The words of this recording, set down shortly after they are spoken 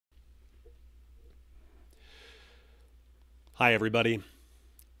Hi, everybody.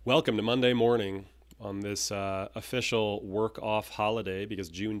 Welcome to Monday morning on this official work off holiday because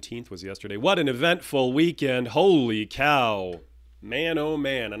Juneteenth was yesterday. What an eventful weekend. Holy cow. Man, oh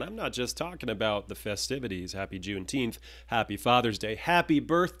man. And I'm not just talking about the festivities. Happy Juneteenth. Happy Father's Day. Happy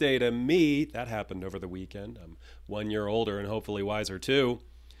birthday to me. That happened over the weekend. I'm 1 year older and hopefully wiser too.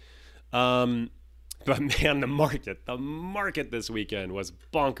 But man, the market this weekend was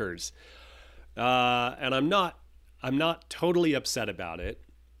bonkers. And I'm not totally upset about it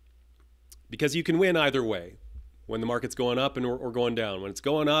because you can win either way when the market's going up or going down. When it's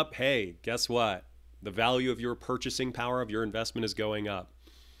going up, hey, guess what? The value of your purchasing power of your investment is going up.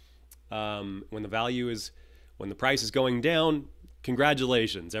 When the price is going down,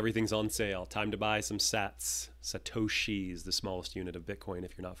 congratulations, everything's on sale. Time to buy some Satoshis, the smallest unit of Bitcoin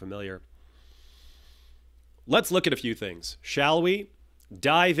if you're not familiar. Let's look at a few things, shall we?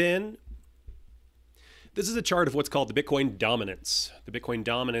 Dive in. This is a chart of what's called the Bitcoin dominance. The Bitcoin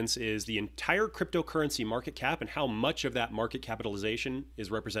dominance is the entire cryptocurrency market cap and how much of that market capitalization is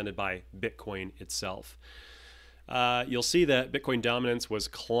represented by Bitcoin itself. You'll see that Bitcoin dominance was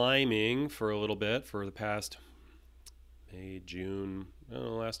climbing for a little bit for the past May, June,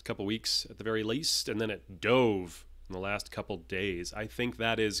 last couple weeks at the very least, and then it dove in the last couple days. I think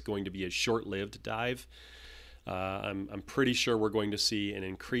that is going to be a short-lived dive. I'm pretty sure we're going to see an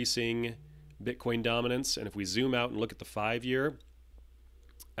increasing Bitcoin dominance. And if we zoom out and look at the 5-year,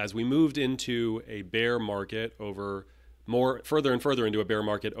 as we moved into a bear market further and further into a bear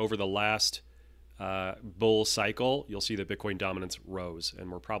market over the last bull cycle, you'll see that Bitcoin dominance rose.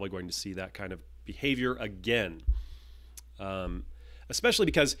 And we're probably going to see that kind of behavior again. Especially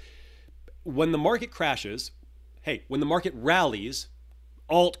because when the market crashes, when the market rallies,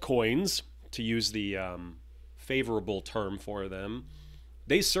 altcoins, to use the favorable term for them,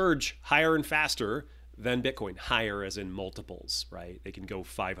 they surge higher and faster than Bitcoin, higher as in multiples, right? They can go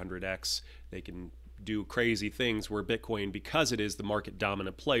 500x. They can do crazy things where Bitcoin, because it is the market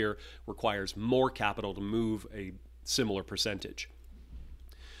dominant player, requires more capital to move a similar percentage.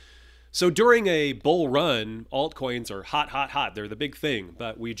 So during a bull run, altcoins are hot, hot, hot. They're the big thing.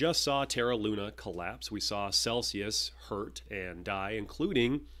 But we just saw Terra Luna collapse. We saw Celsius hurt and die,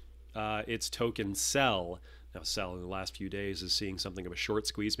 including its token Cell. Now, Cell in the last few days is seeing something of a short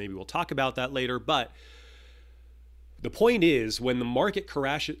squeeze. Maybe we'll talk about that later. But the point is, when the market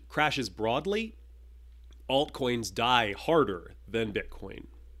crashes broadly, altcoins die harder than Bitcoin.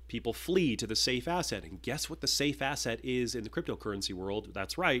 People flee to the safe asset. And guess what the safe asset is in the cryptocurrency world?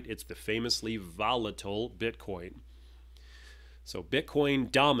 That's right. It's the famously volatile Bitcoin. So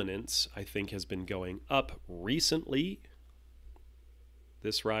Bitcoin dominance, I think, has been going up recently.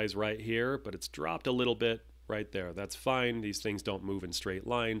 This rise right here, but it's dropped a little bit right there. That's fine. These things don't move in straight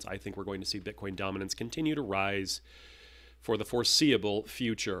lines. I think we're going to see Bitcoin dominance continue to rise for the foreseeable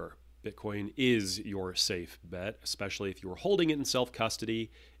future. Bitcoin is your safe bet, especially if you're holding it in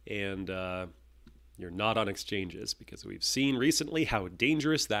self-custody and you're not on exchanges, because we've seen recently how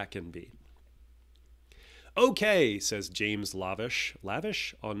dangerous that can be. Okay, says James Lavish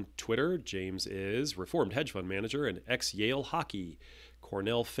on Twitter. James is reformed hedge fund manager and ex-Yale hockey,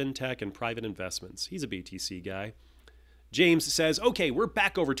 Cornell FinTech and private investments. He's a BTC guy. James says, okay, we're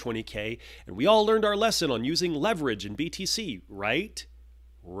back over 20K, and we all learned our lesson on using leverage in BTC, right?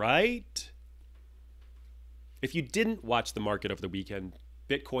 Right? If you didn't watch the market over the weekend,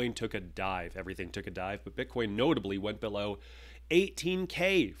 Bitcoin took a dive. Everything took a dive, but Bitcoin notably went below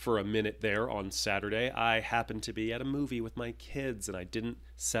 18K for a minute there on Saturday. I happened to be at a movie with my kids, and I didn't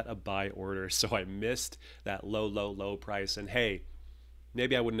set a buy order, so I missed that low price. And hey,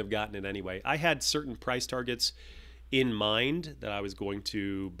 maybe I wouldn't have gotten it anyway. I had certain price targets in mind that I was going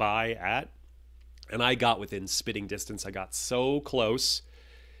to buy at, and I got within spitting distance. I got so close,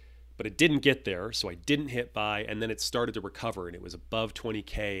 but it didn't get there, so I didn't hit buy, and then it started to recover, and it was above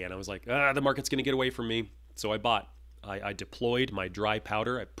 20K, and I was like, the market's going to get away from me. So I bought. I deployed my dry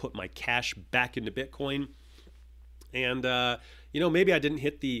powder. I put my cash back into Bitcoin, and maybe I didn't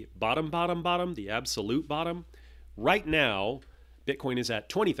hit the bottom, the absolute bottom. Right now, Bitcoin is at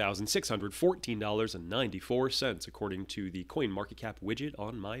 $20,614.94, according to the CoinMarketCap widget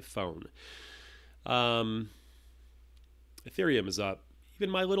on my phone. Ethereum is up. Even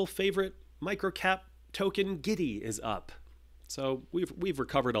my little favorite microcap token, Giddy, is up. So we've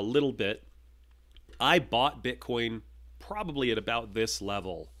recovered a little bit. I bought Bitcoin probably at about this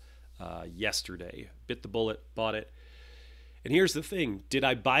level yesterday. Bit the bullet, bought it. And here's the thing. Did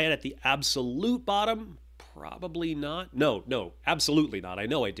I buy it at the absolute bottom? Probably not. No, absolutely not. I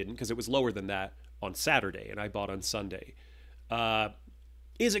know I didn't, because it was lower than that on Saturday, and I bought on Sunday.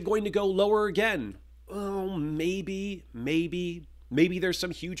 Is it going to go lower again? Oh, maybe there's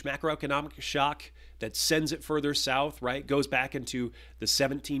some huge macroeconomic shock that sends it further south, right? Goes back into the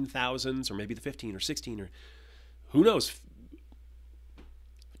 17,000s or maybe the 15 or 16 or who knows,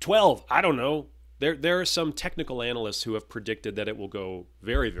 12. I don't know. There are some technical analysts who have predicted that it will go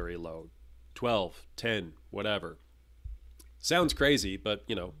very, very low. 12, 10, whatever. Sounds crazy, but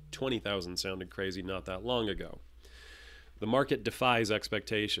 20,000 sounded crazy not that long ago. The market defies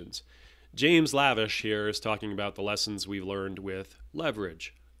expectations. James Lavish here is talking about the lessons we've learned with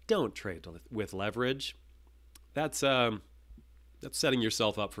leverage. Don't trade with leverage. That's setting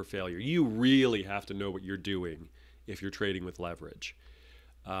yourself up for failure. You really have to know what you're doing if you're trading with leverage.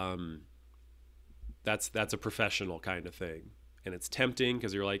 That's a professional kind of thing. And it's tempting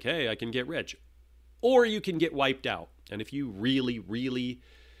because you're like, hey, I can get rich. Or you can get wiped out. And if you really, really,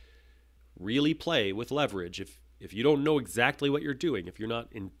 really play with leverage, if you don't know exactly what you're doing, if you're not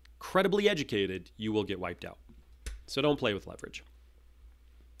incredibly educated, you will get wiped out. So don't play with leverage.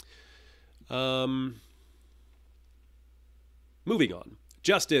 Moving on.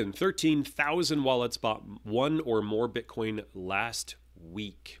 Justin, 13,000 wallets bought one or more Bitcoin last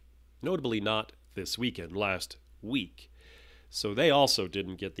week. Notably not this weekend, last week. So they also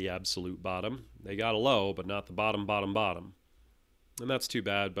didn't get the absolute bottom. They got a low, but not the bottom. And that's too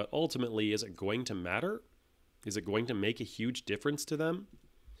bad. But ultimately, is it going to matter? Is it going to make a huge difference to them?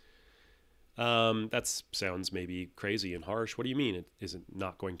 That sounds maybe crazy and harsh. What do you mean is it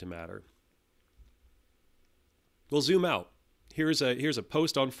not going to matter? We'll zoom out. Here's a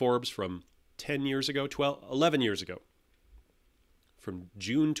post on Forbes from 11 years ago, from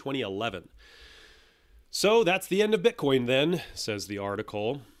June 2011. So that's the end of Bitcoin then, says the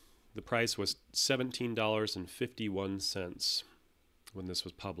article. The price was $17.51 when this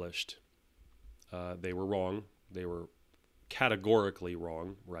was published. They were wrong. They were categorically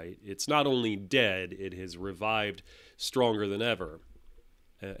wrong, right? It's not only dead, it has revived stronger than ever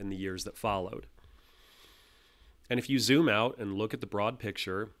in the years that followed. And if you zoom out and look at the broad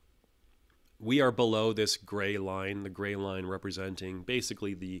picture, we are below this gray line, the gray line representing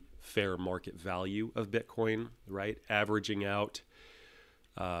basically the fair market value of Bitcoin, right? Averaging out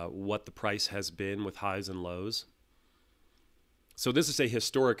what the price has been with highs and lows. So this is a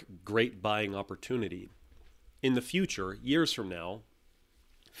historic great buying opportunity. In the future, years from now,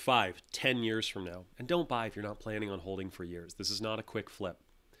 5, 10 years from now, and don't buy if you're not planning on holding for years. This is not a quick flip.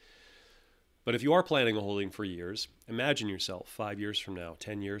 But if you are planning on holding for years, imagine yourself 5 years from now,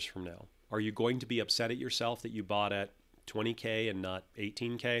 10 years from now. Are you going to be upset at yourself that you bought at 20K and not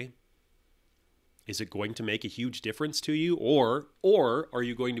 18K? Is it going to make a huge difference to you? Or are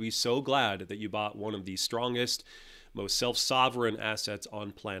you going to be so glad that you bought one of the strongest, most self-sovereign assets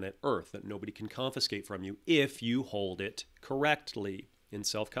on planet Earth that nobody can confiscate from you if you hold it correctly in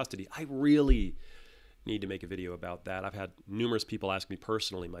self-custody? I really need to make a video about that. I've had numerous people ask me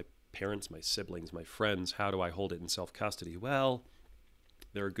personally, my parents, my siblings, my friends, how do I hold it in self-custody? Well,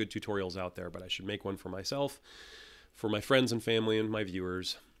 there are good tutorials out there, but I should make one for myself, for my friends and family and my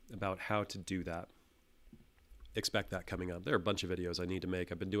viewers about how to do that. Expect that coming up. There are a bunch of videos I need to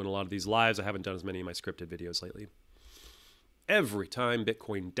make. I've been doing a lot of these lives. I haven't done as many of my scripted videos lately. Every time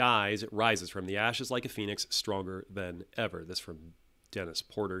Bitcoin dies, it rises from the ashes like a phoenix, stronger than ever. This from Dennis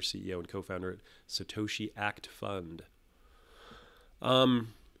Porter, CEO and co-founder at Satoshi Act Fund.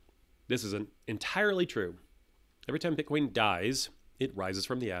 This is entirely true. Every time Bitcoin dies, it rises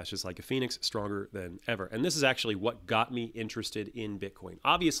from the ashes like a phoenix, stronger than ever. And this is actually what got me interested in Bitcoin.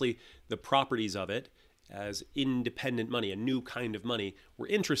 Obviously, the properties of it as independent money, a new kind of money, were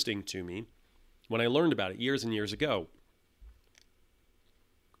interesting to me when I learned about it years and years ago.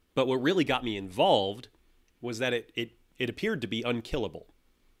 But what really got me involved was that it appeared to be unkillable.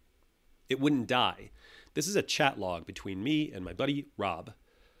 It wouldn't die. This is a chat log between me and my buddy Rob.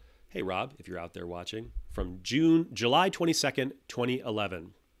 Hey Rob, if you're out there watching, from July 22nd,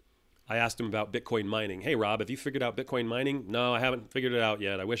 2011. I asked him about Bitcoin mining. Hey Rob, have you figured out Bitcoin mining? No, I haven't figured it out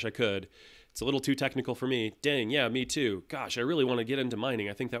yet. I wish I could. It's a little too technical for me. Dang, yeah, me too. Gosh, I really want to get into mining.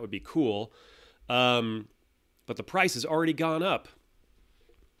 I think that would be cool. But the price has already gone up.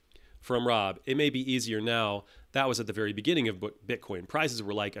 From Rob, it may be easier now. That was at the very beginning of Bitcoin. Prices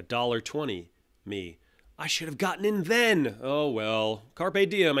were like $1.20. Me, I should have gotten in then. Oh well, carpe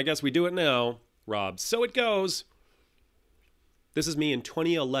diem. I guess we do it now. Rob, so it goes. This is me in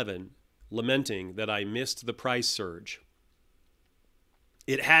 2011 lamenting that I missed the price surge.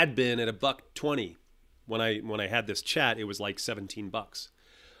 It had been at $1.20 when I had this chat. It was like $17.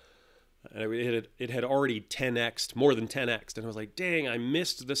 And it had already 10x'd, more than 10x'd, and I was like, dang, I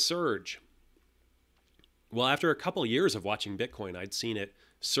missed the surge. Well, after a couple years of watching Bitcoin, I'd seen it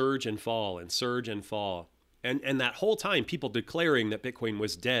surge and fall and surge and fall. And that whole time, people declaring that Bitcoin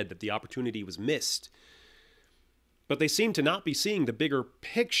was dead, that the opportunity was missed. But they seem to not be seeing the bigger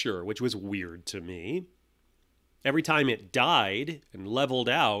picture, which was weird to me. Every time it died and leveled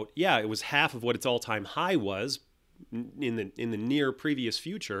out, yeah, it was half of what its all-time high was in the near previous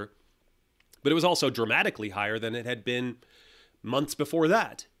future, but it was also dramatically higher than it had been months before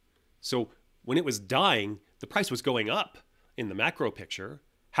that. So when it was dying, the price was going up in the macro picture.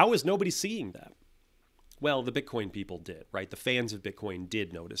 How is nobody seeing that? Well, the Bitcoin people did, right? The fans of Bitcoin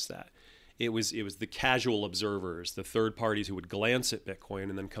did notice that. It was the casual observers, the third parties who would glance at Bitcoin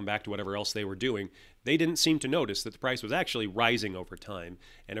and then come back to whatever else they were doing. They didn't seem to notice that the price was actually rising over time.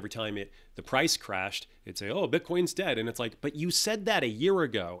 And every time the price crashed, it'd say, oh, Bitcoin's dead. And it's like, but you said that a year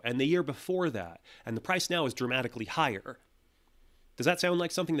ago and the year before that. And the price now is dramatically higher. Does that sound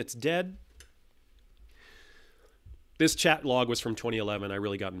like something that's dead? This chat log was from 2011. I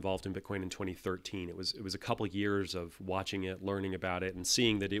really got involved in Bitcoin in 2013. It was a couple years of watching it, learning about it, and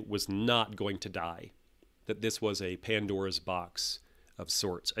seeing that it was not going to die. That this was a Pandora's box of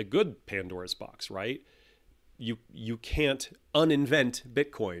sorts. A good Pandora's box, right? You can't uninvent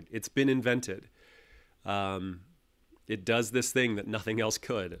Bitcoin. It's been invented. It does this thing that nothing else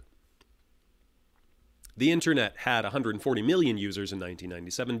could. The internet had 140 million users in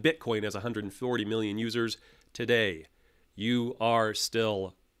 1997. Bitcoin has 140 million users today. You are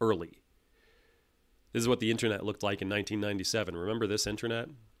still early. This is what the internet looked like in 1997. Remember this internet?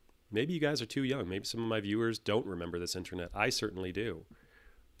 Maybe you guys are too young. Maybe some of my viewers don't remember this internet. I certainly do.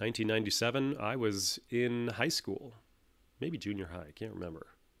 1997, I was in high school. Maybe junior high. I can't remember.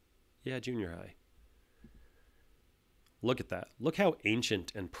 Yeah, junior high. Look at that. Look how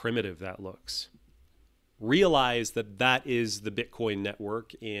ancient and primitive that looks. Realize that that is the Bitcoin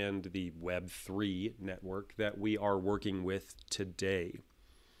network and the Web3 network that we are working with today.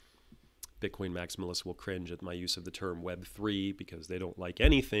 Bitcoin maximalists will cringe at my use of the term Web3 because they don't like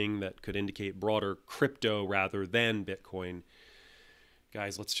anything that could indicate broader crypto rather than Bitcoin.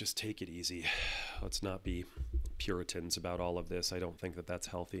 Guys, let's just take it easy. Let's not be Puritans about all of this. I don't think that that's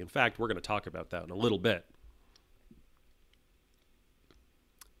healthy. In fact, we're going to talk about that in a little bit.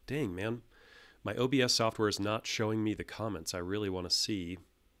 Dang, man. My OBS software is not showing me the comments. I really want to see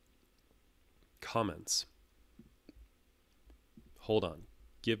comments. Hold on.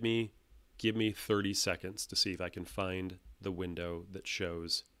 Give me 30 seconds to see if I can find the window that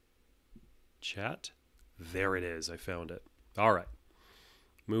shows chat. There it is. I found it. All right.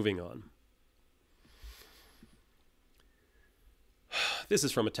 Moving on. This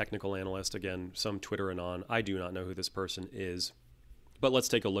is from a technical analyst. Again, some Twitter anon. I do not know who this person is. But let's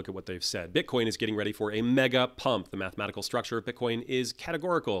take a look at what they've said. Bitcoin is getting ready for a mega pump. The mathematical structure of Bitcoin is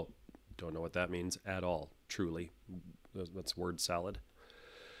categorical. Don't know what that means at all, truly. That's word salad.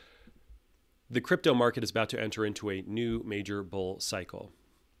 The crypto market is about to enter into a new major bull cycle.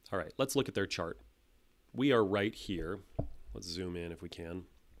 All right, let's look at their chart. We are right here. Let's zoom in if we can.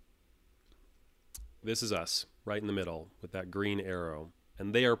 This is us, right in the middle with that green arrow.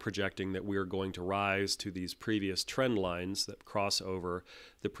 And they are projecting that we are going to rise to these previous trend lines that cross over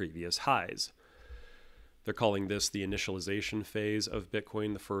the previous highs. They're calling this the initialization phase of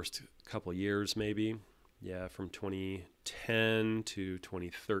Bitcoin, the first couple years maybe. Yeah, from 2010 to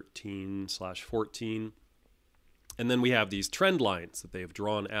 2013/14. And then we have these trend lines that they have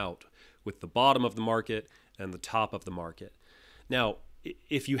drawn out with the bottom of the market and the top of the market. Now,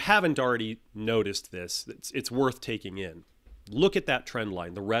 if you haven't already noticed this, it's worth taking in. Look at that trend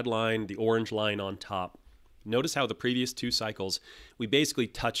line, the red line, the orange line on top. Notice how the previous two cycles, we basically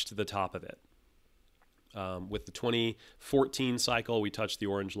touched the top of it. With the 2014 cycle, we touched the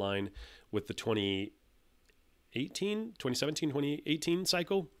orange line. With the 2018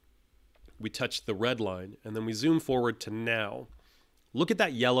 cycle, we touched the red line. And then we zoom forward to now. Look at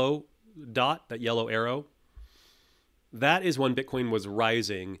that yellow dot, that yellow arrow. That is when Bitcoin was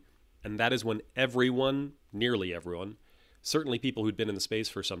rising. And that is when everyone, nearly everyone, certainly people who'd been in the space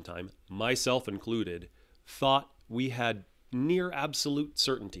for some time, myself included, thought we had near absolute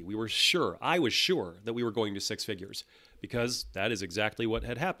certainty. We were sure, I was sure that we were going to six figures because that is exactly what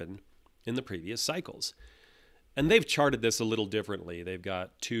had happened in the previous cycles. And they've charted this a little differently. They've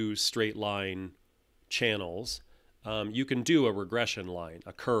got two straight line channels. You can do a regression line,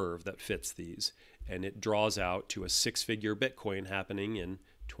 a curve that fits these, and it draws out to a six-figure Bitcoin happening in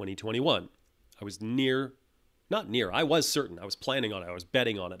 2021. I was I was certain. I was planning on it. I was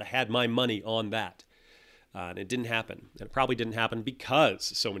betting on it. I had my money on that. And it didn't happen. And it probably didn't happen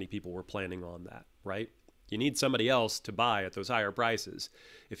because so many people were planning on that, right? You need somebody else to buy at those higher prices.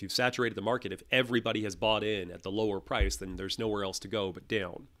 If you've saturated the market, if everybody has bought in at the lower price, then there's nowhere else to go but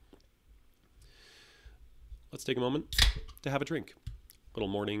down. Let's take a moment to have a drink. Little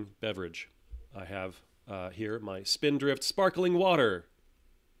morning beverage. I have here my Spindrift sparkling water.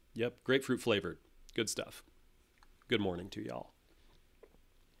 Yep, grapefruit flavored. Good stuff. Good morning to y'all.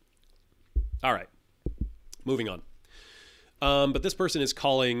 All right, moving on. But this person is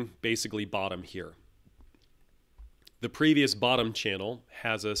calling basically bottom here. The previous bottom channel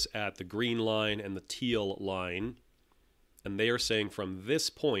has us at the green line and the teal line. And they are saying from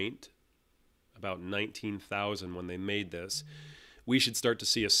this point, about 19,000 when they made this, we should start to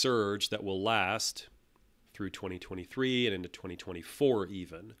see a surge that will last through 2023 and into 2024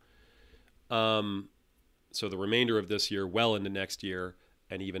 even. So the remainder of this year, well into next year,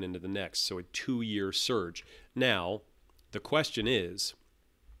 and even into the next. So a 2-year surge. Now, the question is,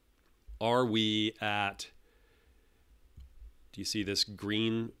 are we at, do you see this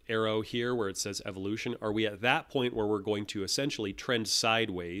green arrow here where it says evolution? Are we at that point where we're going to essentially trend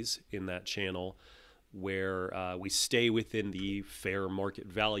sideways in that channel where we stay within the fair market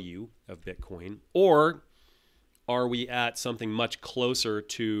value of Bitcoin? Or are we at something much closer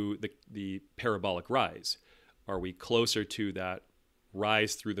to the parabolic rise? Are we closer to that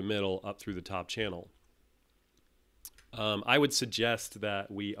rise through the middle, up through the top channel? I would suggest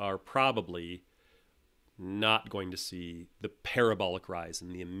that we are probably not going to see the parabolic rise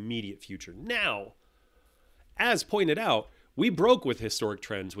in the immediate future. Now, as pointed out, we broke with historic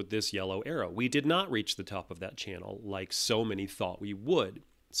trends with this yellow arrow. We did not reach the top of that channel like so many thought we would.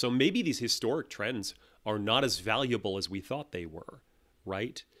 So maybe these historic trends are not as valuable as we thought they were,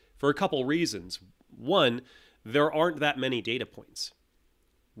 right? For a couple reasons. One, there aren't that many data points.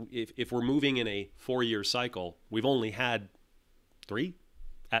 If we're moving in a 4-year cycle, we've only had 3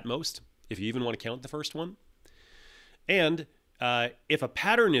 at most, if you even want to count the first one. And if a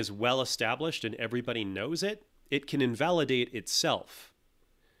pattern is well established and everybody knows it, it can invalidate itself.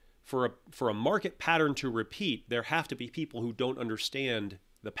 For a market pattern to repeat, there have to be people who don't understand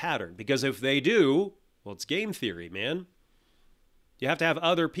the pattern. Because if they do, well, it's game theory, man. You have to have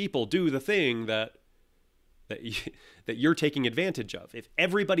other people do the thing that you're taking advantage of. If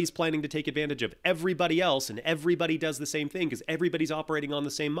everybody's planning to take advantage of everybody else and everybody does the same thing because everybody's operating on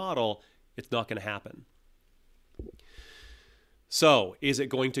the same model, it's not going to happen. So, is it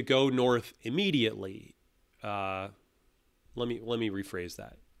going to go north immediately? Let me rephrase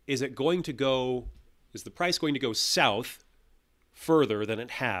that. Is the price going to go south further than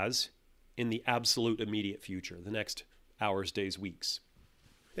it has in the absolute immediate future, the next hours, days, weeks?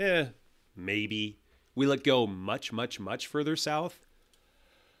 Maybe. Will it go much, much, much further south?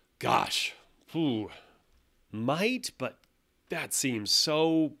 Gosh, might, but that seems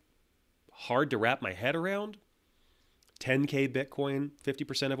so hard to wrap my head around. 10K Bitcoin,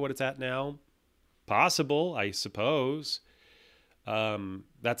 50% of what it's at now. Possible, I suppose.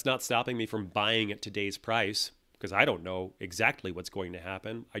 That's not stopping me from buying at today's price because I don't know exactly what's going to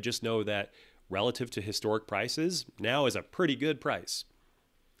happen. I just know that relative to historic prices, now is a pretty good price.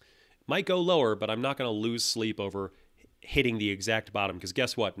 Might go lower, but I'm not going to lose sleep over hitting the exact bottom because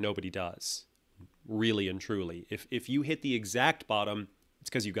guess what? Nobody does. Really and truly. If you hit the exact bottom, it's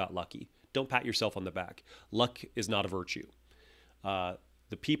because you got lucky. Don't pat yourself on the back. Luck is not a virtue. The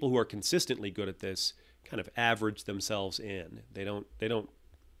people who are consistently good at this kind of average themselves in. They don't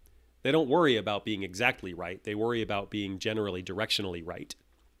worry about being exactly right. They worry about being generally directionally right.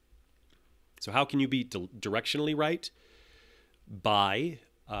 So how can you be directionally right? Buy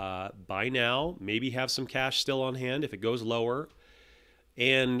now, maybe have some cash still on hand if it goes lower,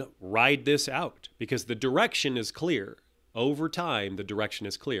 and ride this out because the direction is clear. Over time, the direction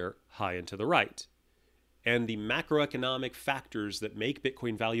is clear, high and to the right. And the macroeconomic factors that make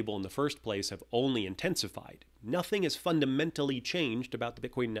Bitcoin valuable in the first place have only intensified. Nothing has fundamentally changed about the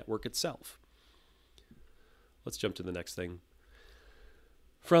Bitcoin network itself. Let's jump to the next thing.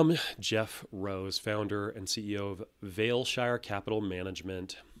 From Jeff Rose, founder and CEO of Valeshire Capital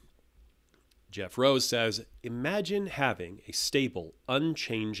Management. Jeff Rose says, imagine having a stable,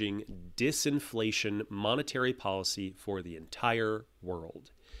 unchanging, disinflation monetary policy for the entire world.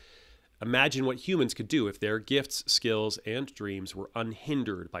 Imagine what humans could do if their gifts, skills, and dreams were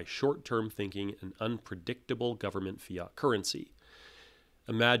unhindered by short-term thinking and unpredictable government fiat currency.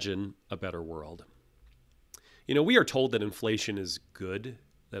 Imagine a better world. You know, we are told that inflation is good,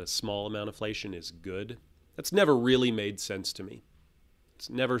 that a small amount of inflation is good. That's never really made sense to me. It's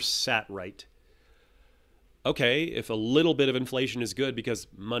never sat right. Okay, if a little bit of inflation is good because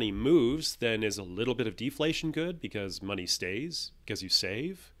money moves, then is a little bit of deflation good because money stays, because you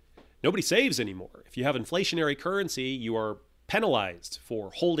save? Nobody saves anymore. If you have inflationary currency, you are penalized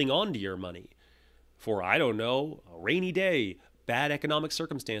for holding on to your money for, I don't know, a rainy day, bad economic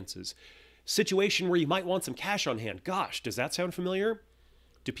circumstances, situation where you might want some cash on hand. Gosh, does that sound familiar?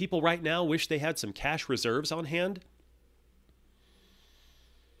 Do people right now wish they had some cash reserves on hand?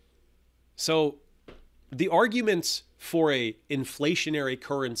 So the arguments for a inflationary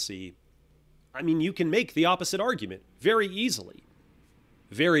currency, I mean, you can make the opposite argument very easily.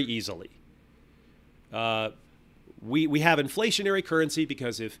 Very easily. We have inflationary currency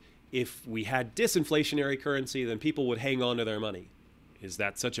because if we had disinflationary currency, then people would hang on to their money. Is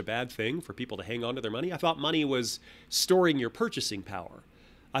that such a bad thing for people to hang on to their money? I thought money was storing your purchasing power.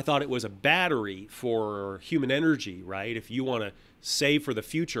 I thought it was a battery for human energy, right? If you want to save for the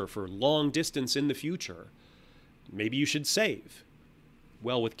future, for long distance in the future, maybe you should save.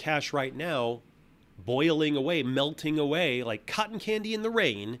 Well, with cash right now, boiling away, melting away like cotton candy in the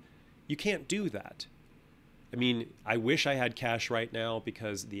rain, you can't do that. I mean, I wish I had cash right now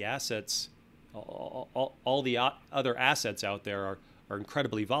because the assets, all the other assets out there are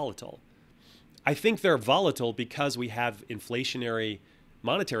incredibly volatile. I think they're volatile because we have inflationary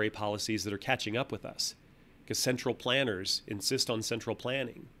monetary policies that are catching up with us, because central planners insist on central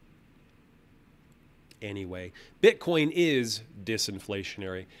planning. Anyway, Bitcoin is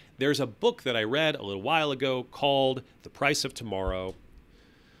disinflationary. There's a book that I read a little while ago called The Price of Tomorrow.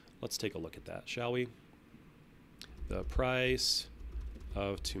 Let's take a look at that, shall we? The Price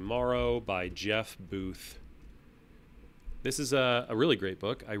of Tomorrow by Jeff Booth. This is a really great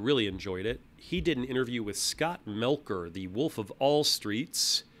book. I really enjoyed it. He did an interview with Scott Melker, the Wolf of All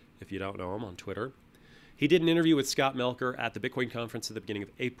Streets, if you don't know him, on Twitter. He did an interview with Scott Melker at the Bitcoin conference at the beginning of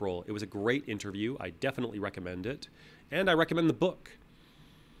April. It was a great interview. I definitely recommend it. And I recommend the book.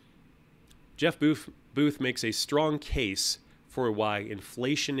 Jeff Booth makes a strong case for why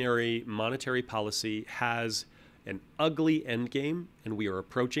inflationary monetary policy has an ugly endgame, and we are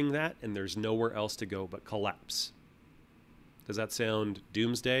approaching that, and there's nowhere else to go but collapse. Does that sound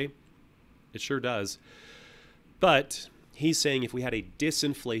doomsday? It sure does. But he's saying if we had a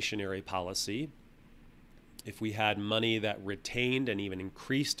disinflationary policy, if we had money that retained and even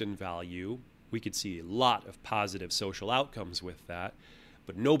increased in value, we could see a lot of positive social outcomes with that.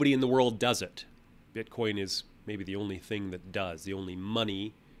 But nobody in the world does it. Bitcoin is maybe the only thing that does, the only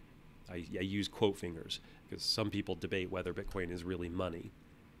money. I use quote fingers because some people debate whether Bitcoin is really money.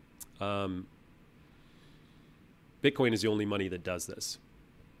 Bitcoin is the only money that does this.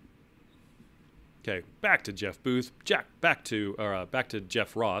 Okay, back to Jeff Booth. Back to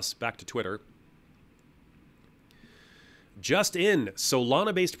Jeff Ross. Back to Twitter. Just in,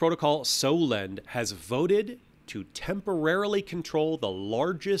 Solana-based protocol Solend has voted to temporarily control the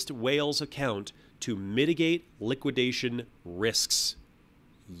largest whale's account to mitigate liquidation risks.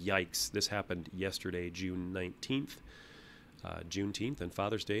 Yikes. This happened yesterday, June 19th. Juneteenth and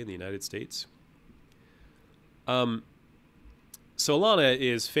Father's Day in the United States. Solana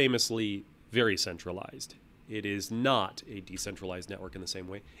is famously very centralized. It is not a decentralized network in the same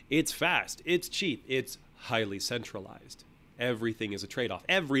way. It's fast, it's cheap, it's highly centralized. Everything is a trade-off.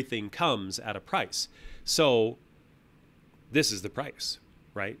 Everything comes at a price. So this is the price,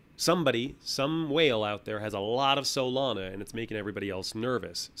 right? Some whale out there has a lot of Solana and it's making everybody else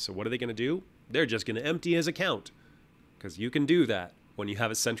nervous. So what are they going to do? They're just going to empty his account, because you can do that when you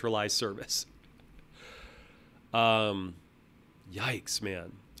have a centralized service. Yikes,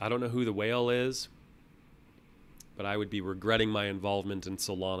 man. I don't know who the whale is, but I would be regretting my involvement in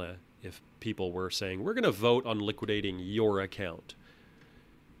Solana if people were saying, we're going to vote on liquidating your account.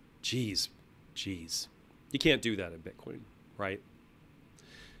 Jeez. You can't do that in Bitcoin, right?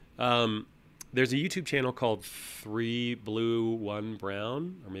 There's a YouTube channel called 3 Blue 1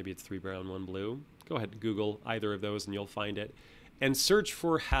 Brown, or maybe it's 3 Brown 1 Blue. Go ahead and Google either of those and you'll find it. And search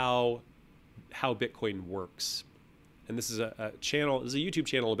for how Bitcoin works. And this is a YouTube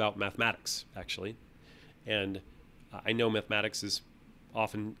channel about mathematics, actually. And I know mathematics is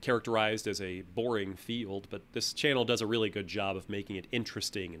often characterized as a boring field, but this channel does a really good job of making it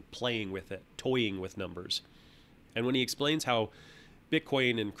interesting and playing with it, toying with numbers. And when he explains how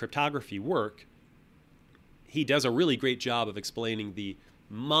Bitcoin and cryptography work, he does a really great job of explaining the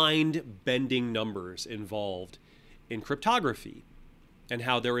mind-bending numbers involved in cryptography and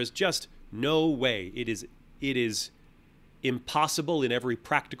how there is just no way, it is impossible in every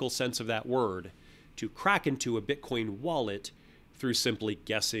practical sense of that word to crack into a Bitcoin wallet through simply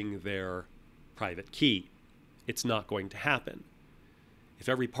guessing their private key. It's not going to happen. If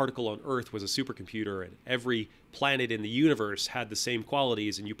every particle on Earth was a supercomputer and every planet in the universe had the same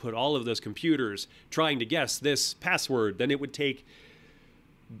qualities, and you put all of those computers trying to guess this password, then it would take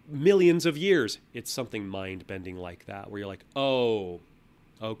millions of years. It's something mind-bending like that, where you're like, oh,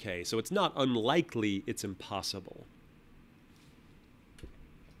 okay, so it's not unlikely, it's impossible.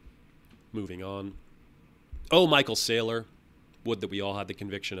 Moving on. Oh, Michael Saylor. Would that we all had the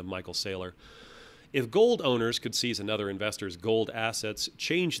conviction of Michael Saylor. If gold owners could seize another investor's gold assets,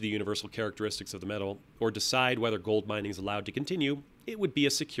 change the universal characteristics of the metal, or decide whether gold mining is allowed to continue, it would be a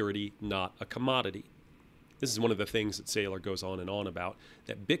security, not a commodity. This is one of the things that Saylor goes on and on about,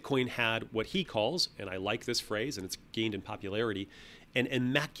 that Bitcoin had what he calls, and I like this phrase, and it's gained in popularity, an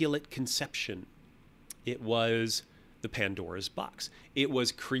immaculate conception. It was the Pandora's box. It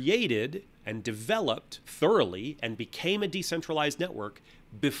was created and developed thoroughly and became a decentralized network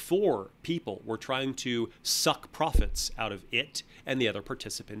before people were trying to suck profits out of it and the other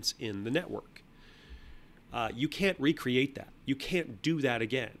participants in the network. You can't recreate that. You can't do that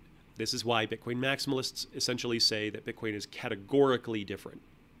again. This is why Bitcoin maximalists essentially say that Bitcoin is categorically different.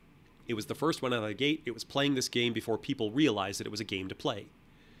 It was the first one out of the gate. It was playing this game before people realized that it was a game to play.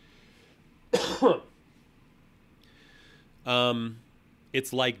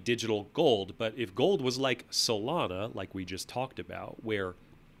 It's like digital gold, but if gold was like Solana, like we just talked about, where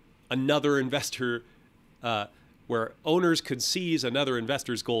another investor, where owners could seize another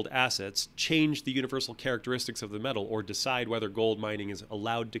investor's gold assets, change the universal characteristics of the metal, or decide whether gold mining is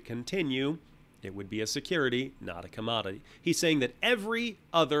allowed to continue, it would be a security, not a commodity. He's saying that every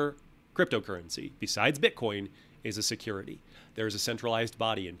other cryptocurrency besides Bitcoin is a security. There's a centralized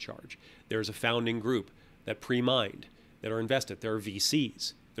body in charge. There's a founding group that pre-mined, that are invested. There are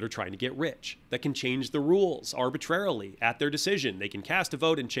VCs that are trying to get rich, that can change the rules arbitrarily at their decision. They can cast a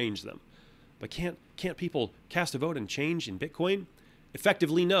vote and change them. But can't people cast a vote and change in Bitcoin?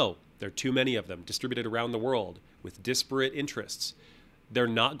 Effectively, no. There are too many of them distributed around the world with disparate interests. They're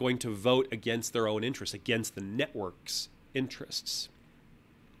not going to vote against their own interests, against the network's interests.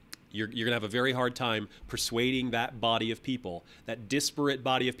 You're going to have a very hard time persuading that body of people, that disparate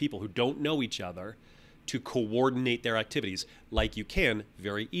body of people who don't know each other, to coordinate their activities like you can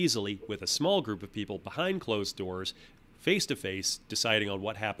very easily with a small group of people behind closed doors, face-to-face, deciding on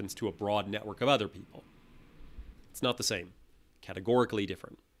what happens to a broad network of other people. It's not the same. Categorically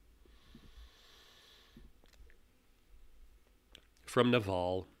different. From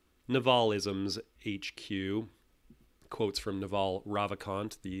Naval. Navalisms HQ. Quotes from Naval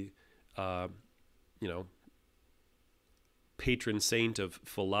Ravikant, the patron saint of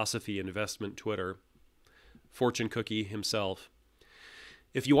philosophy and investment Twitter. Fortune cookie himself.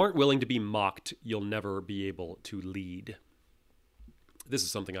 If you aren't willing to be mocked, you'll never be able to lead. This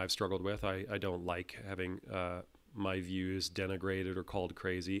is something I've struggled with. I don't like having my views denigrated or called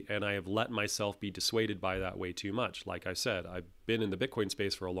crazy, and I have let myself be dissuaded by that way too much. Like I said, I've been in the Bitcoin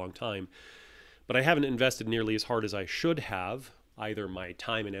space for a long time, but I haven't invested nearly as hard as I should have, either my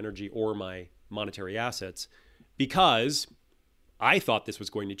time and energy or my monetary assets, because I thought this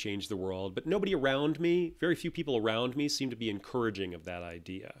was going to change the world, but nobody around me, very few people around me, seemed to be encouraging of that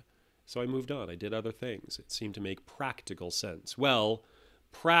idea. So I moved on. I did other things. It seemed to make practical sense. Well,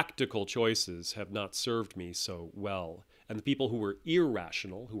 practical choices have not served me so well. And the people who were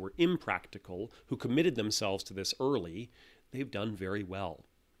irrational, who were impractical, who committed themselves to this early, they've done very well.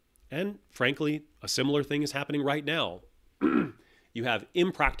 And frankly, a similar thing is happening right now. You have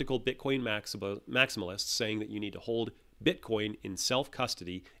impractical Bitcoin maximalists saying that you need to hold Bitcoin in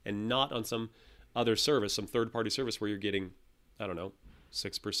self-custody and not on some other service, some third-party service where you're getting,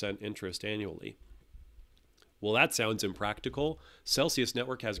 6% interest annually. Well, that sounds impractical. Celsius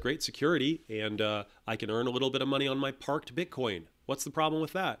Network has great security, and I can earn a little bit of money on my parked Bitcoin. What's the problem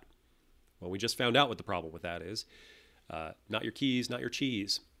with that? Well, we just found out what the problem with that is. Not your keys, not your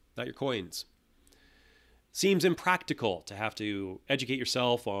cheese, not your coins. Seems impractical to have to educate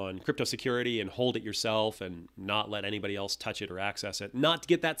yourself on crypto security and hold it yourself and not let anybody else touch it or access it, not to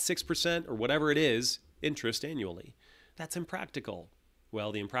get that 6% or whatever it is interest annually. That's impractical.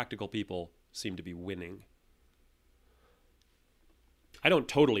 Well, the impractical people seem to be winning. I don't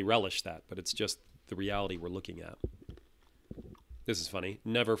totally relish that, but it's just the reality we're looking at. This is funny.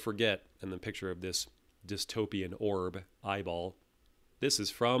 Never forget, and the picture of this dystopian orb eyeball. This is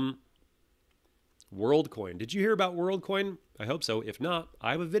from WorldCoin. Did you hear about WorldCoin? I hope so. If not,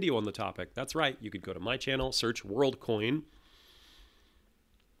 I have a video on the topic. That's right. You could go to my channel, search WorldCoin.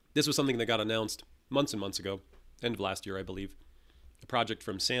 This was something that got announced months and months ago, end of last year, I believe. A project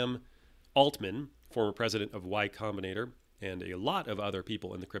from Sam Altman, former president of Y Combinator, and a lot of other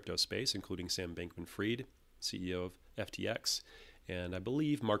people in the crypto space, including Sam Bankman-Fried, CEO of FTX, and I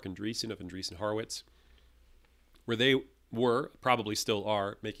believe Mark Andreessen of Andreessen Horowitz, where they were, probably still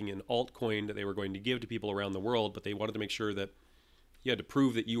are, making an altcoin that they were going to give to people around the world, but they wanted to make sure that You had to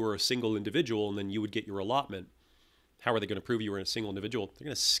prove that you were a single individual, and then you would get your allotment. How are they going to prove you were a single individual? They're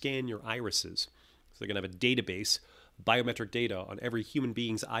going to scan your irises. So they're going to have a database, biometric data on every human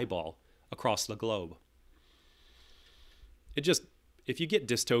being's eyeball across the globe. If you get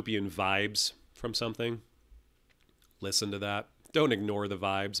dystopian vibes from something, listen to that. Don't ignore the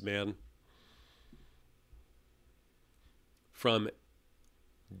vibes, man. From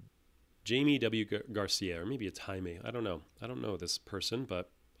Jamie W. Garcia, or maybe it's Jaime. I don't know. I don't know this person, but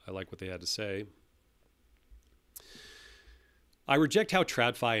I like what they had to say. I reject how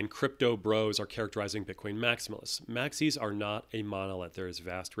TradFi and crypto bros are characterizing Bitcoin maximalists. Maxis are not a monolith. There is a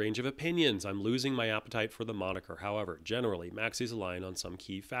vast range of opinions. I'm losing my appetite for the moniker. However, generally, maxis align on some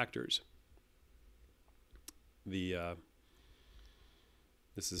key factors. This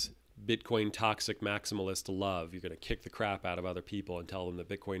is Bitcoin toxic maximalist love. You're going to kick the crap out of other people and tell them that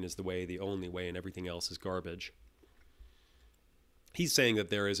Bitcoin is the way, the only way, and everything else is garbage. He's saying that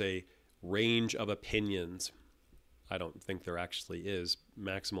there is a range of opinions. I don't think there actually is.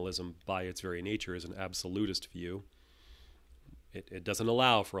 Maximalism, by its very nature, is an absolutist view. It doesn't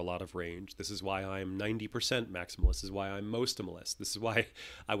allow for a lot of range. This is why I'm 90% maximalist. This is why I'm mostimalist. This is why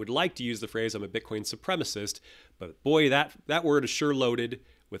I would like to use the phrase I'm a Bitcoin supremacist, but boy, that word is sure loaded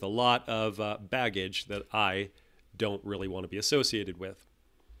with a lot of baggage that I don't really want to be associated with.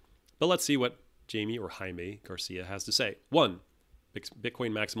 But let's see what Jamie or Jaime Garcia has to say. 1.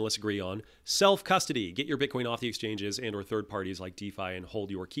 Bitcoin maximalists agree on self-custody. Get your Bitcoin off the exchanges and or third parties like DeFi and hold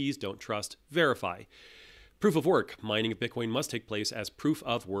your keys. Don't trust. Verify. Proof of work. Mining of Bitcoin must take place as proof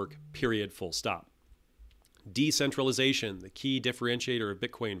of work, period, full stop. Decentralization. The key differentiator of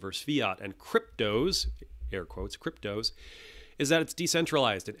Bitcoin versus fiat and cryptos, air quotes, cryptos, is that it's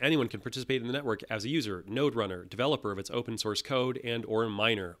decentralized and anyone can participate in the network as a user, node runner, developer of its open source code, and or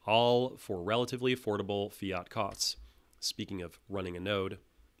miner, all for relatively affordable fiat costs. Speaking of running a node,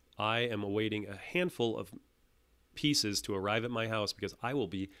 I am awaiting a handful of pieces to arrive at my house because I will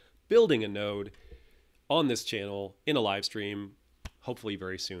be building a node on this channel in a live stream, hopefully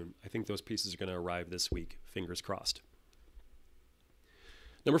very soon. I think those pieces are going to arrive this week. Fingers crossed.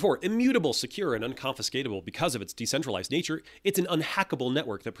 Number 4, immutable, secure, and unconfiscatable. Because of its decentralized nature, it's an unhackable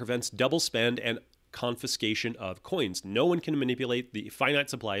network that prevents double spend and confiscation of coins. No one can manipulate the finite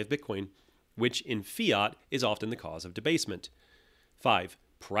supply of Bitcoin, which in fiat is often the cause of debasement. 5.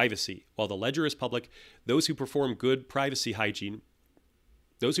 Privacy. While the ledger is public, those who perform good privacy hygiene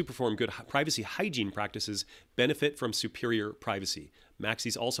practices benefit from superior privacy.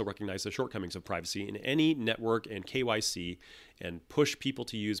 Maxis also recognize the shortcomings of privacy in any network and KYC and push people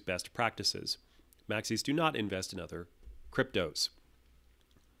to use best practices. Maxis do not invest in other cryptos.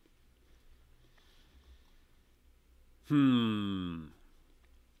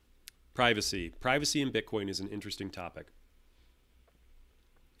 Privacy. Privacy in Bitcoin is an interesting topic.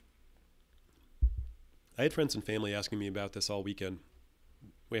 I had friends and family asking me about this all weekend.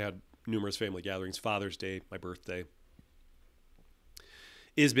 We had numerous family gatherings, Father's Day, my birthday.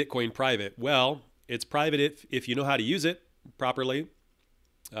 Is Bitcoin private? Well, it's private if you know how to use it properly.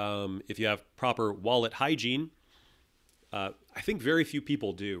 If you have proper wallet hygiene. I think very few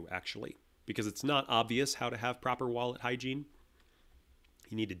people do, actually, because it's not obvious how to have proper wallet hygiene.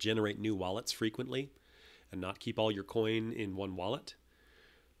 You need to generate new wallets frequently and not keep all your coin in one wallet.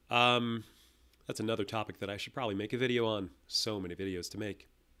 That's another topic that I should probably make a video on. So many videos to make.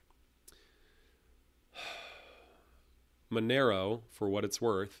 Monero, for what it's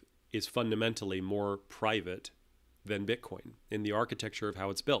worth, is fundamentally more private than Bitcoin in the architecture of how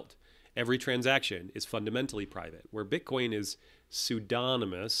it's built. Every transaction is fundamentally private, where Bitcoin is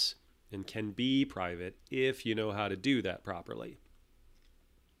pseudonymous and can be private if you know how to do that properly.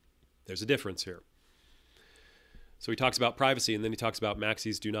 There's a difference here. So he talks about privacy, and then he talks about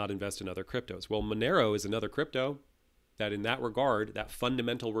maxis do not invest in other cryptos. Well, Monero is another crypto that in that regard, that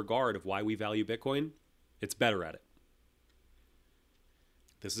fundamental regard of why we value Bitcoin, it's better at it.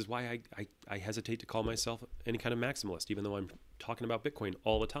 This is why I hesitate to call myself any kind of maximalist, even though I'm talking about Bitcoin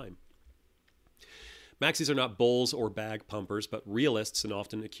all the time. Maxis are not bulls or bag pumpers, but realists and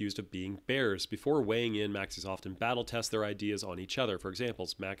often accused of being bears. Before weighing in, maxis often battle test their ideas on each other. For example,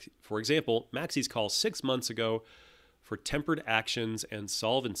 maxis call 6 months ago for tempered actions and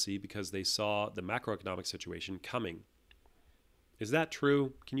solvency because they saw the macroeconomic situation coming. Is that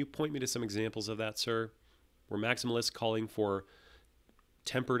true? Can you point me to some examples of that, sir? Were maximalists calling for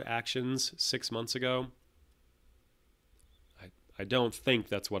tempered actions 6 months ago? I don't think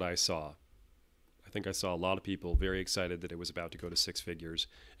that's what I saw. I think I saw a lot of people very excited that it was about to go to 6 figures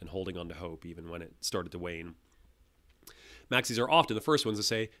and holding on to hope even when it started to wane. Maxis are often the first ones to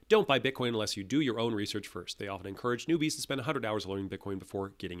say, don't buy Bitcoin unless you do your own research first. They often encourage newbies to spend 100 hours learning Bitcoin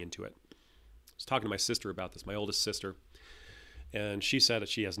before getting into it. I was talking to my sister about this, my oldest sister, and she said that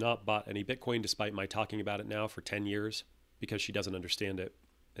she has not bought any Bitcoin despite my talking about it now for 10 years because she doesn't understand it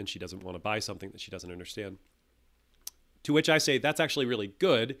and she doesn't want to buy something that she doesn't understand. To which I say, that's actually really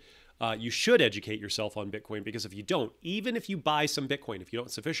good. You should educate yourself on Bitcoin, because if you don't, even if you buy some Bitcoin, if you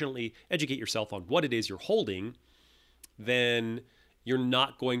don't sufficiently educate yourself on what it is you're holding, then you're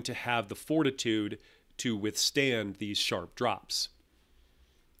not going to have the fortitude to withstand these sharp drops.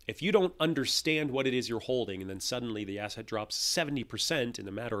 If you don't understand what it is you're holding and then suddenly the asset drops 70% in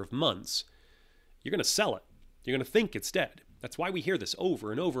a matter of months, you're going to sell it. You're going to think it's dead. That's why we hear this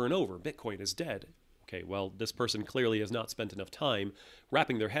over and over and over. Bitcoin is dead. Okay, well, this person clearly has not spent enough time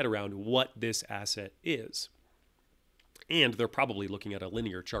wrapping their head around what this asset is. And they're probably looking at a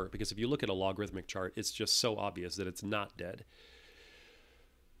linear chart, because if you look at a logarithmic chart, it's just so obvious that it's not dead.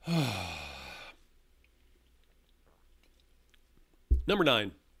 Number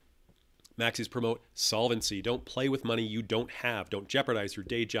 9, Maxis promote solvency. Don't play with money you don't have. Don't jeopardize your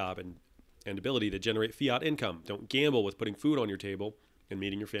day job and ability to generate fiat income. Don't gamble with putting food on your table and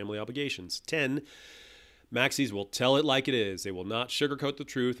meeting your family obligations. 10, Maxis will tell it like it is. They will not sugarcoat the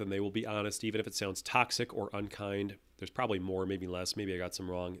truth, and they will be honest, even if it sounds toxic or unkind. There's probably more, maybe less. Maybe I got some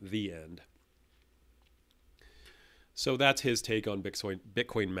wrong. The end. So that's his take on Bitcoin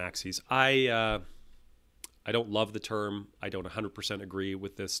Maxis. I don't love the term. I don't 100% agree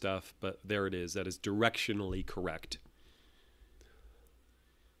with this stuff, but there it is. That is directionally correct.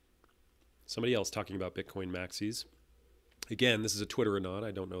 Somebody else talking about Bitcoin Maxis. Again, this is a Twitter anon.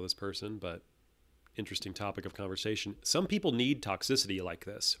 I don't know this person, but interesting topic of conversation. Some people need toxicity like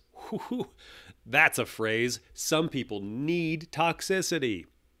this. That's a phrase. Some people need toxicity.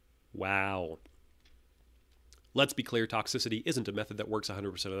 Wow. Let's be clear, toxicity isn't a method that works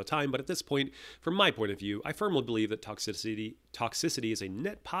 100% of the time, but at this point, from my point of view, I firmly believe that toxicity is a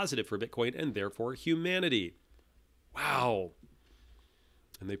net positive for Bitcoin and therefore humanity. Wow.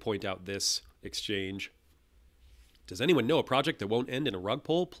 And they point out this exchange. Does anyone know a project that won't end in a rug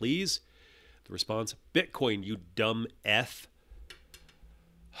pull, please? The response, Bitcoin, you dumb F.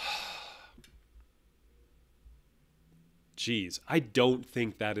 Jeez, I don't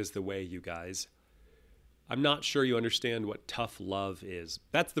think that is the way, you guys. I'm not sure you understand what tough love is.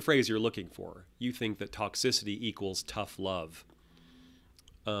 That's the phrase you're looking for. You think that toxicity equals tough love.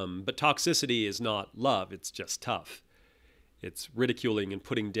 But toxicity is not love, it's just tough. It's ridiculing and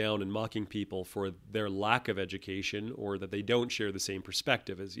putting down and mocking people for their lack of education or that they don't share the same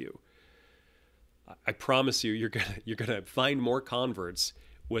perspective as you. I promise you, you're gonna find more converts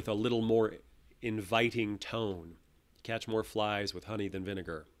with a little more inviting tone. Catch more flies with honey than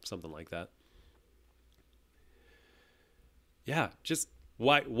vinegar, something like that. Yeah, just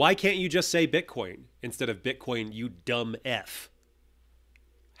why can't you just say Bitcoin instead of Bitcoin, you dumb F?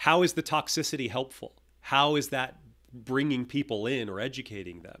 How is the toxicity helpful? How is that bringing people in or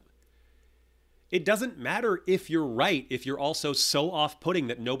educating them? It doesn't matter if you're right, if you're also so off-putting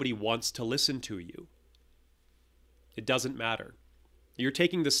that nobody wants to listen to you. It doesn't matter. You're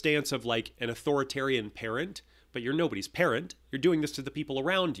taking the stance of like an authoritarian parent, but you're nobody's parent. You're doing this to the people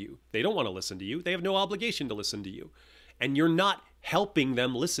around you. They don't want to listen to you. They have no obligation to listen to you. And you're not helping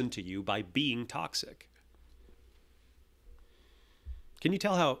them listen to you by being toxic. Can you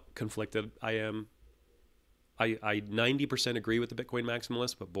tell how conflicted I am? I 90% agree with the Bitcoin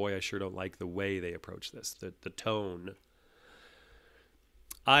maximalists, but boy, I sure don't like the way they approach this, the tone.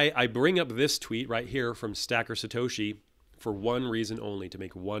 I bring up this tweet right here from Stacker Satoshi for one reason only, to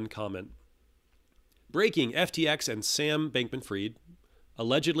make one comment. Breaking: FTX and Sam Bankman-Fried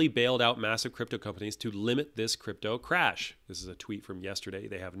allegedly bailed out massive crypto companies to limit this crypto crash. This is a tweet from yesterday.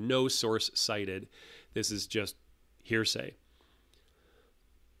 They have no source cited. This is just hearsay.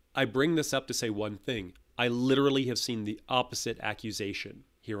 I bring this up to say one thing. I literally have seen the opposite accusation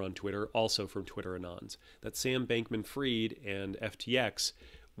here on Twitter, also from Twitter Anons, that Sam Bankman-Fried and FTX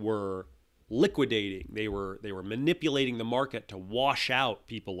were liquidating. They were manipulating the market to wash out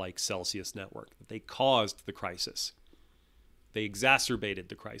people like Celsius Network, that they caused the crisis. They exacerbated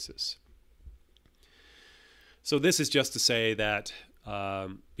the crisis. So this is just to say that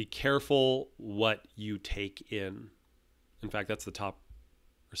be careful what you take in. In fact, that's the top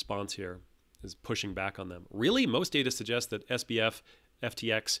response here, is pushing back on them. Really? Most data suggests that SBF,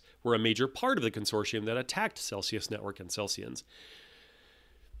 FTX were a major part of the consortium that attacked Celsius Network and Celsians.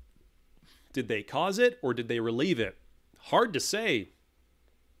 Did they cause it or did they relieve it? Hard to say,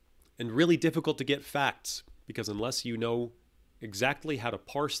 and really difficult to get facts, because unless you know exactly how to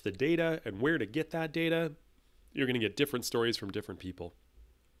parse the data and where to get that data, You're going to get different stories from different people.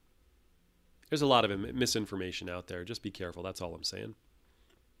 There's a lot of misinformation out there. Just be careful. That's all I'm saying.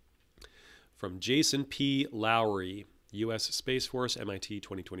 From Jason P. Lowry, U.S. Space Force, MIT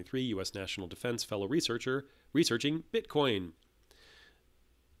 2023, U.S. National Defense fellow researcher, researching Bitcoin.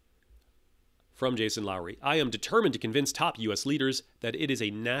 From Jason Lowry, I am determined to convince top U.S. leaders that it is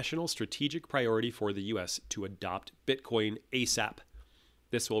a national strategic priority for the U.S. to adopt Bitcoin ASAP.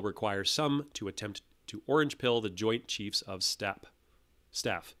 This will require some to attempt to orange pill the Joint Chiefs of Staff.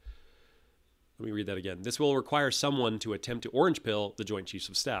 Let me read that again. This will require someone to attempt to orange pill the Joint Chiefs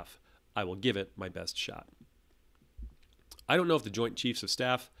of Staff. I will give it my best shot. I don't know if the Joint Chiefs of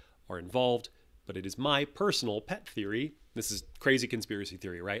Staff are involved, but it is my personal pet theory. This is crazy conspiracy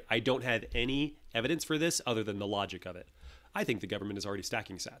theory, right? I don't have any evidence for this other than the logic of it. I think the government is already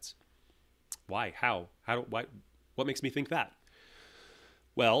stacking sats. Why? How? Why? What makes me think that?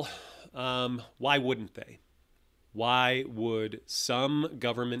 Well, why wouldn't they? Why would some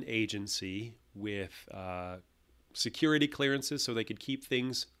government agency with security clearances so they could keep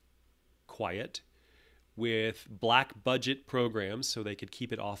things quiet, with black budget programs so they could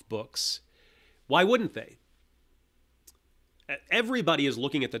keep it off books, why wouldn't they? Everybody is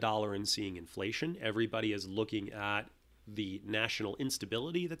looking at the dollar and seeing inflation. Everybody is looking at the national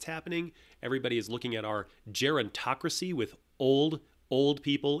instability that's happening. Everybody is looking at our gerontocracy with old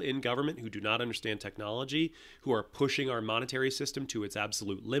people in government who do not understand technology, who are pushing our monetary system to its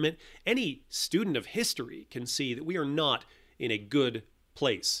absolute limit. Any student of history can see that we are not in a good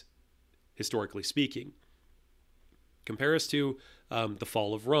place, historically speaking. Compare us to the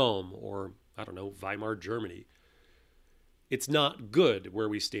fall of Rome or, I don't know, Weimar Germany. It's not good where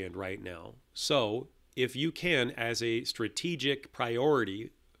we stand right now. So if you can, as a strategic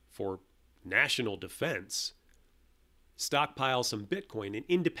priority for national defense, stockpile some Bitcoin, an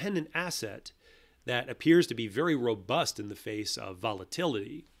independent asset that appears to be very robust in the face of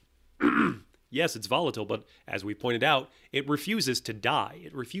volatility. Yes, it's volatile, but as we pointed out, it refuses to die.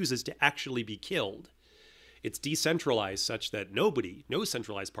 It refuses to actually be killed. It's decentralized such that nobody, no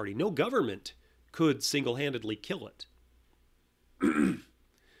centralized party, no government could single-handedly kill it.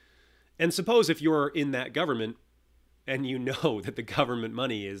 And suppose if you're in that government and you know that the government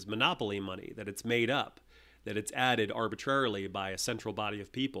money is monopoly money, that it's made up, that it's added arbitrarily by a central body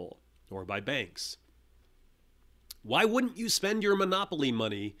of people or by banks. Why wouldn't you spend your monopoly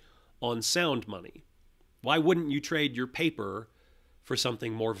money on sound money? Why wouldn't you trade your paper for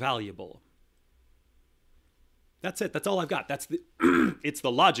something more valuable? That's it. That's all I've got. It's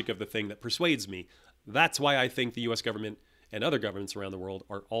the logic of the thing that persuades me. That's why I think the US government and other governments around the world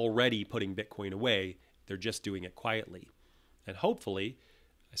are already putting Bitcoin away. They're just doing it quietly. And hopefully,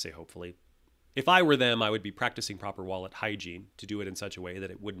 I say hopefully, if I were them, I would be practicing proper wallet hygiene to do it in such a way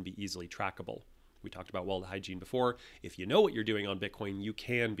that it wouldn't be easily trackable. We talked about wallet hygiene before. If you know what you're doing on Bitcoin, you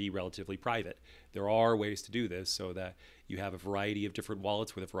can be relatively private. There are ways to do this so that you have a variety of different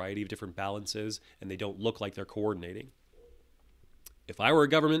wallets with a variety of different balances, and they don't look like they're coordinating. If I were a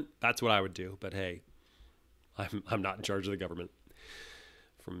government, that's what I would do. But hey, I'm not in charge of the government.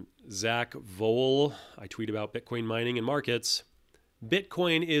 From Zach Vole, I tweet about Bitcoin mining and markets.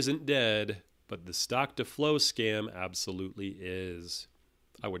 Bitcoin isn't dead, but the stock to flow scam absolutely is.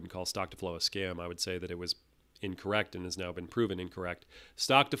 I wouldn't call stock to flow a scam. I would say that it was incorrect and has now been proven incorrect.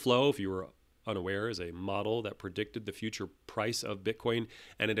 Stock to flow, if you were unaware, is a model that predicted the future price of Bitcoin,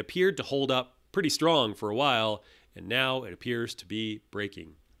 and it appeared to hold up pretty strong for a while, and now it appears to be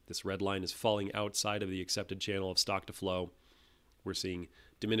breaking. This red line is falling outside of the accepted channel of stock to flow. We're seeing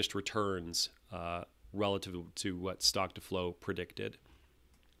diminished returns relative to what stock to flow predicted.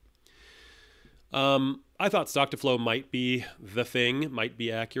 I thought stock to flow might be the thing, might be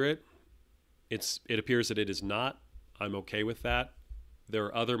accurate. It appears that it is not. I'm okay with that. There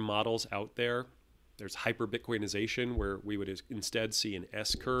are other models out there. There's hyper Bitcoinization, where we would instead see an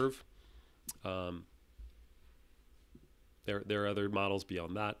S curve. There are other models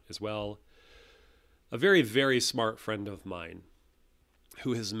beyond that as well. A very, very smart friend of mine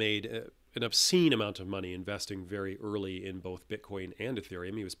who has made an obscene amount of money investing very early in both Bitcoin and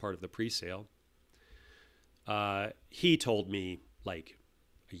Ethereum. He was part of the pre-sale. He told me like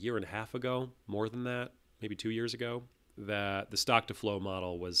a year and a half ago, more than that, maybe 2 years ago, that the stock to flow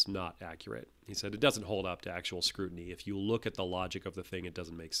model was not accurate. He said it doesn't hold up to actual scrutiny. If you look at the logic of the thing, it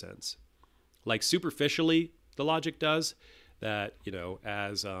doesn't make sense. Like superficially, the logic does that, you know,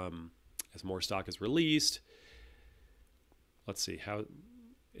 as more stock is released, let's see how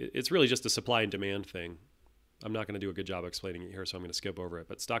it's really just a supply and demand thing. I'm not going to do a good job explaining it here, so I'm going to skip over it.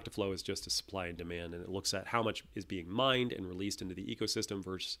 But stock to flow is just a supply and demand, and it looks at how much is being mined and released into the ecosystem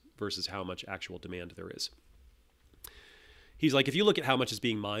versus how much actual demand there is. He's like, if you look at how much is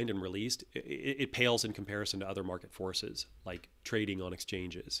being mined and released, it pales in comparison to other market forces, like trading on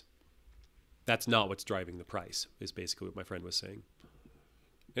exchanges. That's not what's driving the price, is basically what my friend was saying.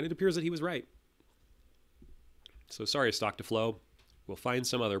 And it appears that he was right. So sorry, stock to flow. We'll find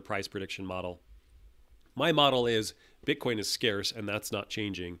some other price prediction model. My model is Bitcoin is scarce, and that's not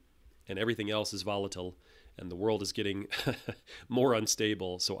changing, and everything else is volatile, and the world is getting more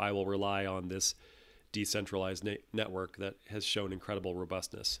unstable, so I will rely on this decentralized network that has shown incredible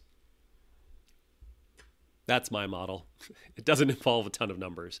robustness. That's my model. It doesn't involve a ton of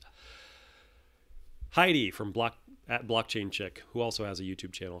numbers. Heidi from at Blockchain Chick, who also has a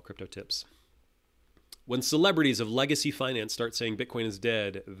YouTube channel, Crypto Tips. When celebrities of legacy finance start saying Bitcoin is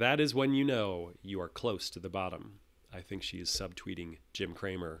dead, that is when you know you are close to the bottom. I think she is subtweeting Jim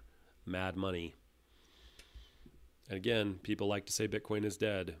Cramer, Mad Money. And again, people like to say Bitcoin is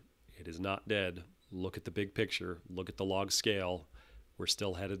dead. It is not dead. Look at the big picture. Look at the log scale. We're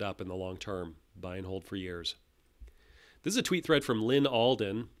still headed up in the long term. Buy and hold for years. This is a tweet thread from Lynn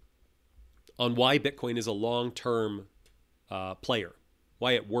Alden on why Bitcoin is a long-term player,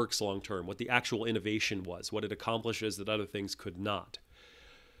 why it works long-term, what the actual innovation was, what it accomplishes that other things could not.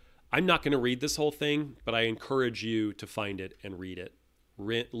 I'm not going to read this whole thing, but I encourage you to find it and read it.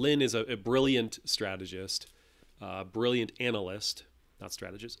 Lynn is a brilliant strategist, brilliant analyst, not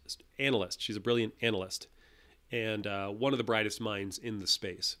strategist, analyst. She's a brilliant analyst and one of the brightest minds in the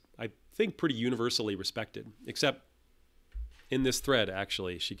space. I think pretty universally respected, except in this thread,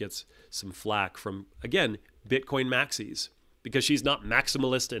 actually, she gets some flack from, again, Bitcoin maxis, because she's not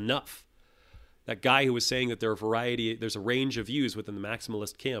maximalist enough. That guy who was saying that there's a range of views within the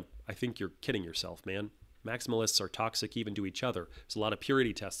maximalist camp, I think you're kidding yourself, man. Maximalists are toxic even to each other. There's a lot of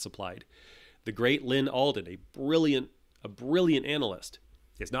purity tests applied. The great Lynn Alden, a brilliant analyst,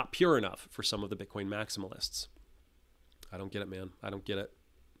 is not pure enough for some of the Bitcoin maximalists. I don't get it, man. I don't get it.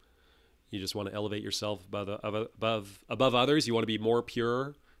 You just want to elevate yourself above others. You want to be more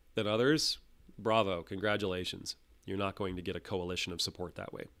pure than others. Bravo. Congratulations. You're not going to get a coalition of support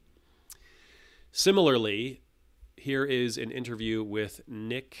that way. Similarly, here is an interview with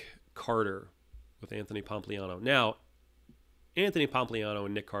Nick Carter with Anthony Pompliano. Now, Anthony Pompliano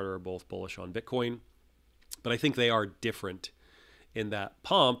and Nick Carter are both bullish on Bitcoin, but I think they are different in that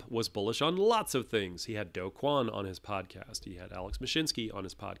Pomp was bullish on lots of things. He had Do Kwon on his podcast. He had Alex Mashinsky on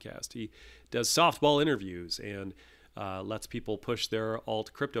his podcast. He does softball interviews and lets people push their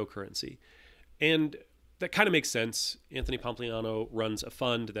alt cryptocurrency. And that kind of makes sense. Anthony Pompliano runs a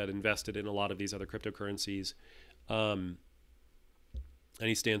fund that invested in a lot of these other cryptocurrencies, and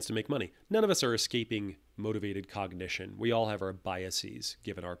he stands to make money. None of us are escaping motivated cognition. We all have our biases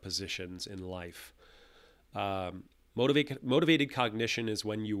given our positions in life. Motivated cognition is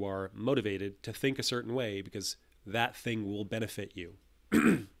when you are motivated to think a certain way because that thing will benefit you.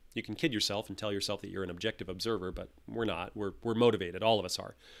 You can kid yourself and tell yourself that you're an objective observer, but we're not. We're motivated. All of us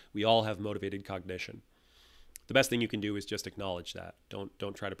are. We all have motivated cognition. The best thing you can do is just acknowledge that.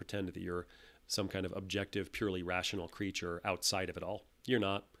 Don't try to pretend that you're some kind of objective, purely rational creature outside of it all. You're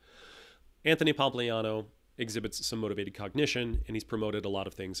not. Anthony Pompliano exhibits some motivated cognition, and he's promoted a lot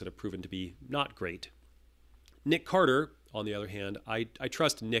of things that have proven to be not great. Nick Carter, on the other hand, I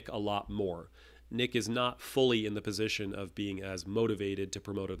trust Nick a lot more. Nick is not fully in the position of being as motivated to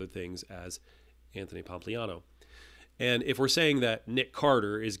promote other things as Anthony Pompliano. And if we're saying that Nick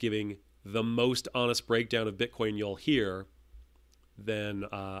Carter is giving the most honest breakdown of Bitcoin you'll hear, then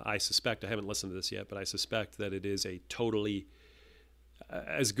I suspect, I haven't listened to this yet, but I suspect that it is a totally,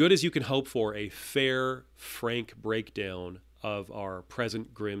 as good as you can hope for, a fair, frank breakdown of our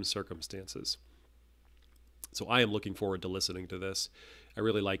present grim circumstances. So I am looking forward to listening to this. I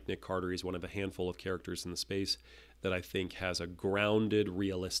really like Nick Carter. He's one of a handful of characters in the space that I think has a grounded,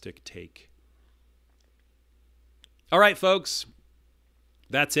 realistic take. All right, folks.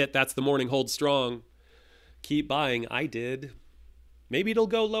 That's it. That's the morning. Hold strong. Keep buying. I did. Maybe it'll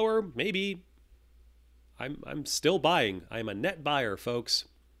go lower. Maybe. I'm still buying. I'm a net buyer, folks.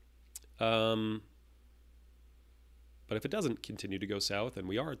 But if it doesn't continue to go south and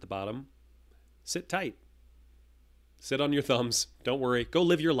we are at the bottom, sit tight. Sit on your thumbs. Don't worry. Go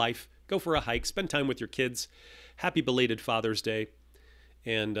live your life. Go for a hike. Spend time with your kids. Happy belated Father's Day.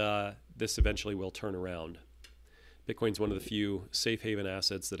 And this eventually will turn around. Bitcoin's one of the few safe haven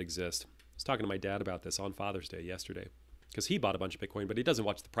assets that exist. I was talking to my dad about this on Father's Day yesterday because he bought a bunch of Bitcoin, but he doesn't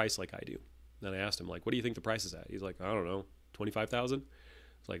watch the price like I do. And I asked him, like, what do you think the price is at? He's like, I don't know, 25,000?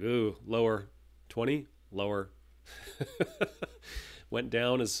 It's like, ooh, lower. 20? Lower. Went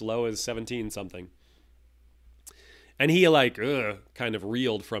down as low as 17 something. And he kind of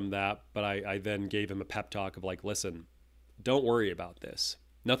reeled from that, but I then gave him a pep talk of like, listen, don't worry about this.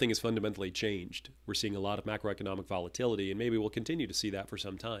 Nothing has fundamentally changed. We're seeing a lot of macroeconomic volatility, and maybe we'll continue to see that for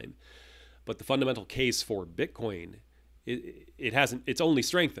some time. But the fundamental case for Bitcoin, it's only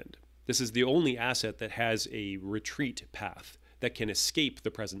strengthened. This is the only asset that has a retreat path that can escape the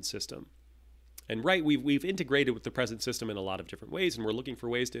present system. And right, we've integrated with the present system in a lot of different ways, and we're looking for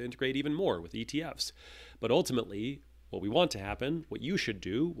ways to integrate even more with ETFs. But ultimately, what we want to happen, what you should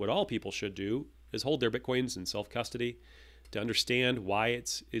do, what all people should do, is hold their Bitcoins in self-custody to understand why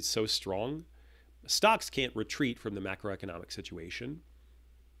it's so strong. Stocks can't retreat from the macroeconomic situation.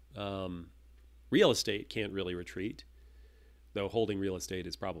 Real estate can't really retreat, though holding real estate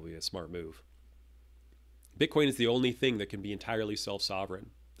is probably a smart move. Bitcoin is the only thing that can be entirely self-sovereign,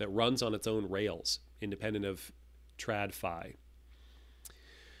 that runs on its own rails, independent of TradFi.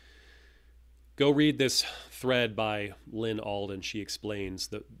 Go read this thread by Lynn Alden. She explains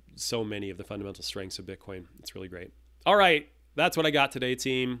so many of the fundamental strengths of Bitcoin. It's really great. All right, that's what I got today,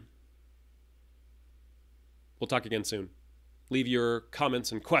 team. We'll talk again soon. Leave your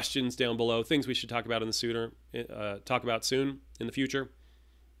comments and questions down below. Things we should talk about soon in the future.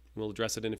 We'll address it in a